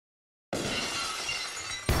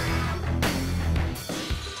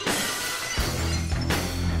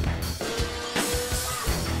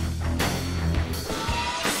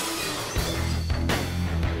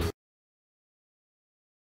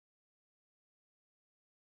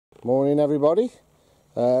Morning everybody.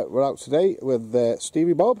 We're out today with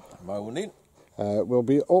Stevie Bob. Morning. We'll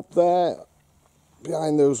be up there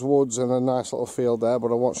behind those woods in a nice little field there,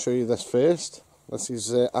 but I want to show you this first. This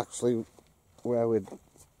is actually where we're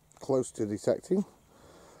close to detecting.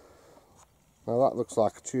 Now that looks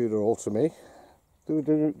like a Tudor hall to me.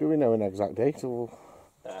 Do we know an exact date? Or?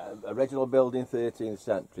 Original building 13th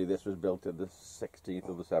century. This was built in the 16th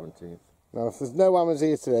or the 17th. Now if there's no hammers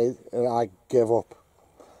here today, I give up.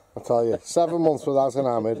 I tell you, 7 months without an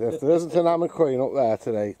hammer. If there isn't an hammer queen up there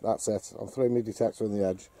today, that's it. I'm throwing my detector on the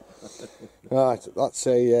edge. Right, that's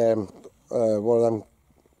a one of them.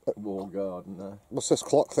 Wall garden. What's this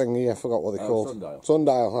clock thing here? I forgot what they're called. Sundial.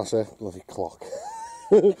 Sundial. That's a bloody clock.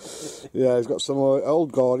 Yeah, he's got some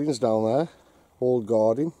old guardians down there. Old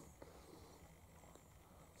guardian.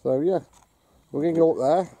 So yeah, we're gonna go up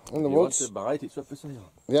there in the woods. You want to buy it? It's up for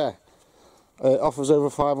sale. Yeah, offers over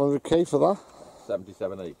 500k for that.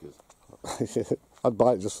 77 acres. I'd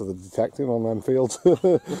buy it just for the detecting on them fields.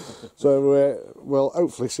 So we'll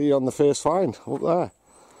hopefully see you on the first find up there.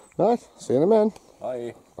 Right, see you in a minute.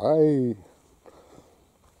 Bye. Bye.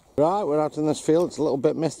 Right, we're out in this field. It's a little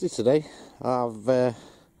bit misty today. I've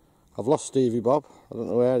lost Stevie Bob. I don't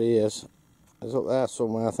know where he is. He's up there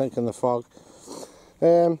somewhere, I think, in the fog.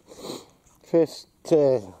 First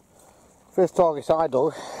target I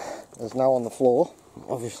dug is now on the floor.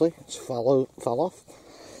 Obviously, it's fell off.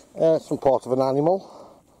 Some part of an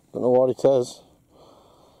animal. Don't know what it is.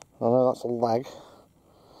 I know that's a leg.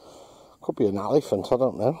 Could be an elephant, I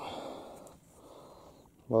don't know.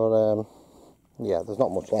 But yeah, there's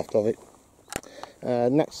not much left of it.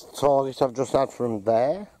 Next target I've just had from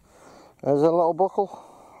there is a little buckle.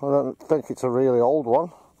 I don't think it's a really old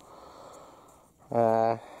one.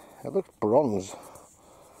 It looks bronze.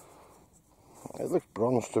 It looks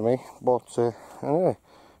bronze to me, but anyway,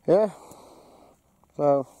 yeah.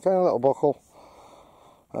 So, tiny little buckle.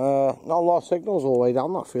 Not a lot of signals all the way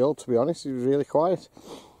down that field, to be honest. It was really quiet.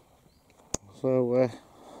 So,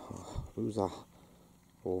 who's that?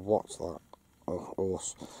 Or what's that? Oh,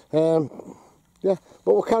 horse. Yeah,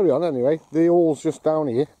 but we'll carry on anyway. The hall's just down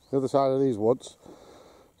here, the other side of these woods,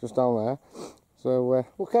 just down there. So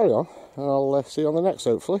we'll carry on, and I'll see you on the next,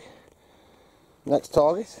 hopefully. Next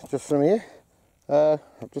target, just from here.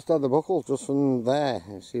 I've just had the buckle just from there.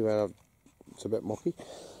 You see where it's a bit mucky.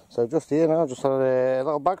 So just here now, just had a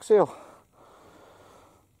little bag seal.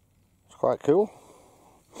 It's quite cool.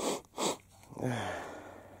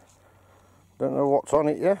 Don't know what's on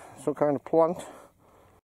it yet. Some kind of plant.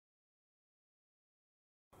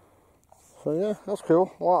 So yeah, that's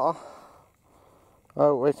cool. Like that.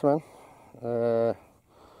 Oh, wait a minute.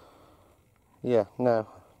 Yeah,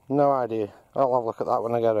 no idea. I'll have a look at that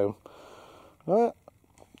when I get home. Right,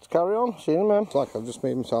 let's carry on. See you in a minute. It's like I've just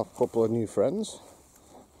made myself a couple of new friends.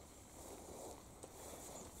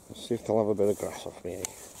 Let's see if they'll have a bit of grass off me.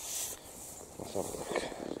 Let's have a look.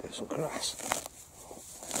 Get some grass.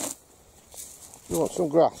 You want some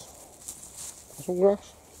grass? Want some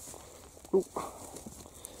grass? Ooh.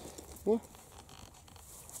 Yeah.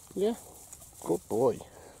 Yeah. Good boy.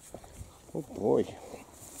 Good boy.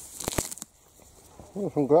 You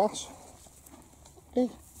want some grass? Hey.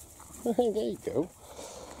 There you go.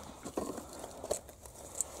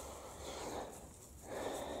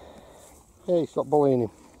 Hey, stop bullying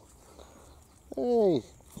him. Hey,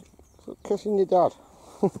 stop kissing your dad.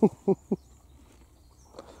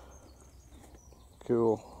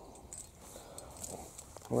 Cool.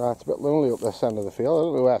 Right, it's a bit lonely up this end of the field. I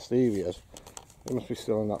don't know where Stevie is. He must be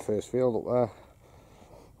still in that first field up there.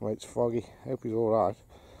 Wait, it's foggy. Hope he's alright.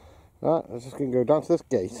 Right, I'm just going to go down to this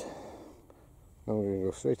gate. Then we're going to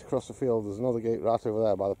go straight across the field. There's another gate right over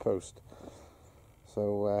there by the post. So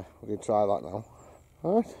we're going to try that now.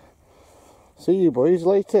 Alright. See you boys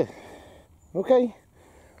later. Okay.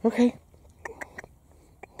 Okay.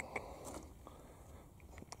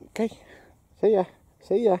 Okay. See ya.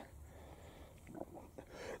 See ya.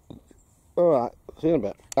 Alright. See you in a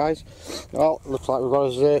bit, guys. Well, looks like we've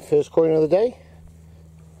got his first coin of the day.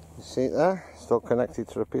 You see it there? Still connected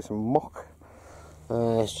to a piece of muck.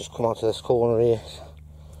 Let's just come out to this corner here.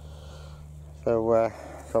 So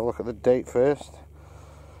let's have a look at the date first.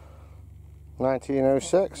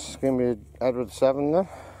 1906. It's going to be Edward 7 then.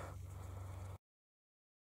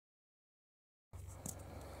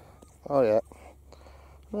 Oh yeah.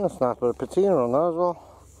 That's a nice bit of patina on there as well.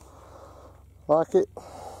 Like it.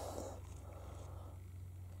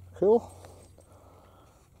 Cool.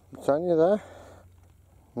 I'm telling you there.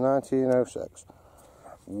 1906.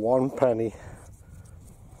 1 penny.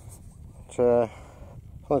 It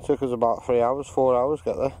only took us about 3 hours, 4 hours to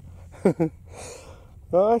get there.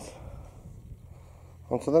 Right.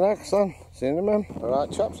 On to the next then. See you in a minute.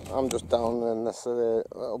 Alright chaps, I'm just down in this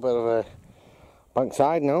little bit of a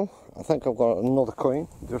bankside now. I think I've got another coin.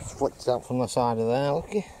 Just flicked out from the side of there,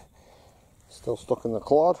 looky. Still stuck in the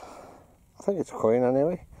clod. I think it's a coin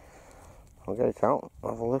anyway. I'll get it out,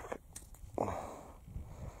 have a look.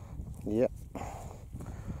 Yep.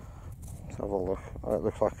 Let's have a look. It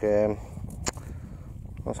looks like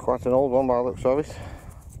that's quite an old one by the looks of it.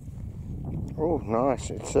 Oh, nice.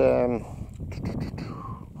 It's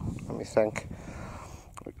let me think.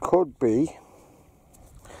 It could be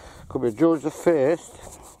George the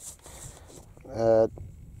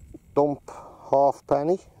dump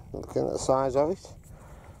halfpenny. Looking at the size of it.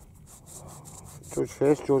 George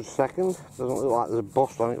first, George second. Doesn't look like there's a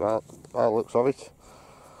bust on it by the looks of it.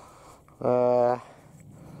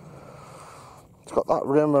 It's got that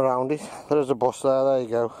rim around it. There is a bust there. There you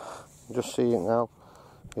go. Just see it now.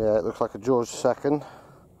 Yeah, it looks like a George second.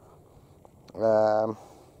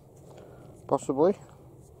 Possibly.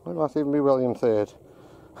 It might even be William third.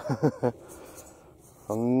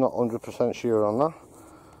 I'm not 100% sure on that.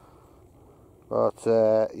 But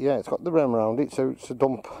yeah, it's got the rim around it, so it's a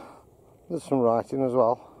dump. There's some writing as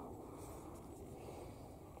well.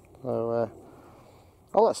 So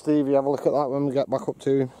I'll let Stevie have a look at that when we get back up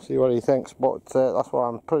to him, see what he thinks. But that's what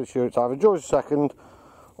I'm pretty sure it's either George II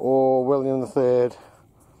or William III,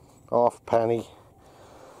 halfpenny.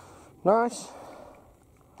 Nice.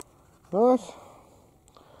 Nice.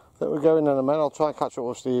 I think we're going in a minute. I'll try and catch up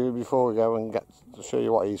with Stevie before we go and get to show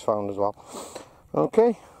you what he's found as well.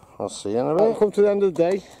 Okay, I'll see you in a minute. Come to the end of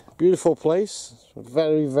the day. Beautiful place.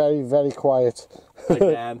 Very, very, very quiet.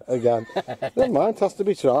 Again. Again. Never mind, has to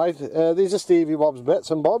be tried. These are Stevie Bob's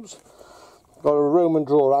bits and bobs. Got a Roman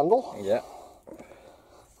drawer handle. Yeah.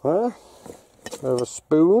 Bit of a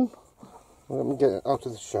spoon. Let me get it out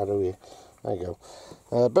of the shadow here. There you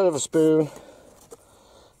go. A bit of a spoon.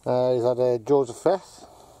 He's had a George V.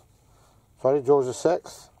 Sorry, George VI.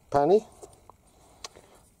 Penny.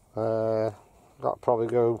 That'll probably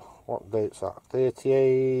go. What date's that?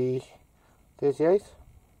 38?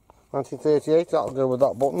 1938, that'll go with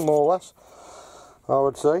that button more or less, I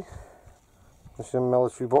would say. It's a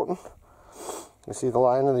military button. You see the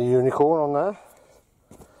lion and the unicorn on there.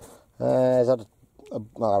 He's had I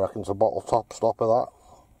reckon it's a bottle top stop of that,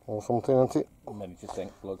 or something, isn't it? Miniature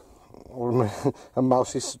sink plug. Or a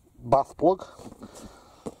mousey bath plug.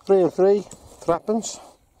 3 and 3, threepence.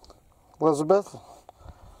 Elizabeth.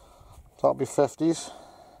 That'll be 50s.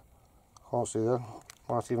 Can't see there.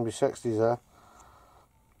 Might even be 60s there.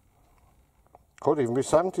 Could even be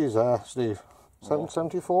 70s there, Steve.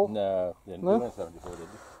 74? No, didn't do it 74, did you?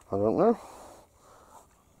 I don't know.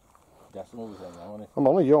 Decimal was in there, wasn't it? I'm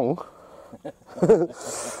only young.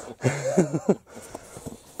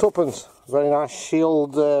 Tuppence. Very nice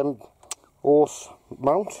shield horse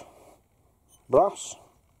mount. Brass.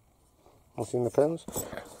 I've seen the pins.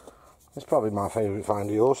 It's probably my favourite find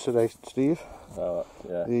of yours today, Steve. Oh,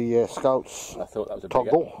 yeah. The Scouts I thought that was a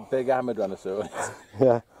toggle. big hammered one I saw.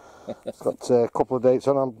 Yeah. It's got a couple of dates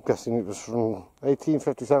on. I'm guessing it was from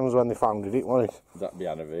 1857 was when they founded it, wasn't it? That'd be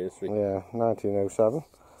anniversary. Yeah, 1907.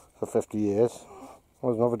 For 50 years.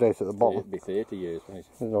 There's another date at the bottom. It'd be 30 years, wouldn't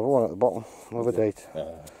it? There's another one at the bottom. Another date.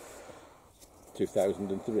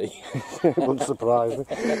 2003. It wouldn't surprise me.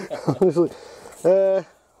 Honestly.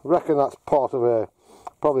 Reckon that's part of a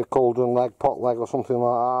probably a cauldron leg, pot leg or something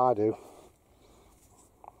like that. I do.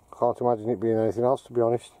 Can't imagine it being anything else, to be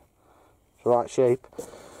honest. It's the right shape.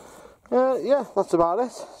 Yeah, that's about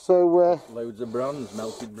it. So loads of bronze,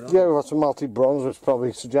 melted bronze. yeah, we've got some melted bronze, which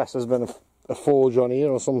probably suggests there's been a forge on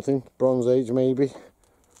here or something. Bronze Age maybe.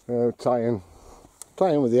 Tying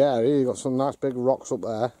with the area. You've got some nice big rocks up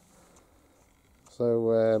there.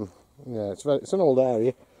 So yeah, it's an old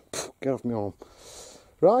area. Get off my arm.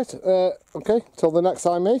 Right, okay, till the next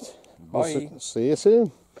time, mate. Bye. See you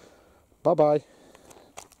soon. Bye bye.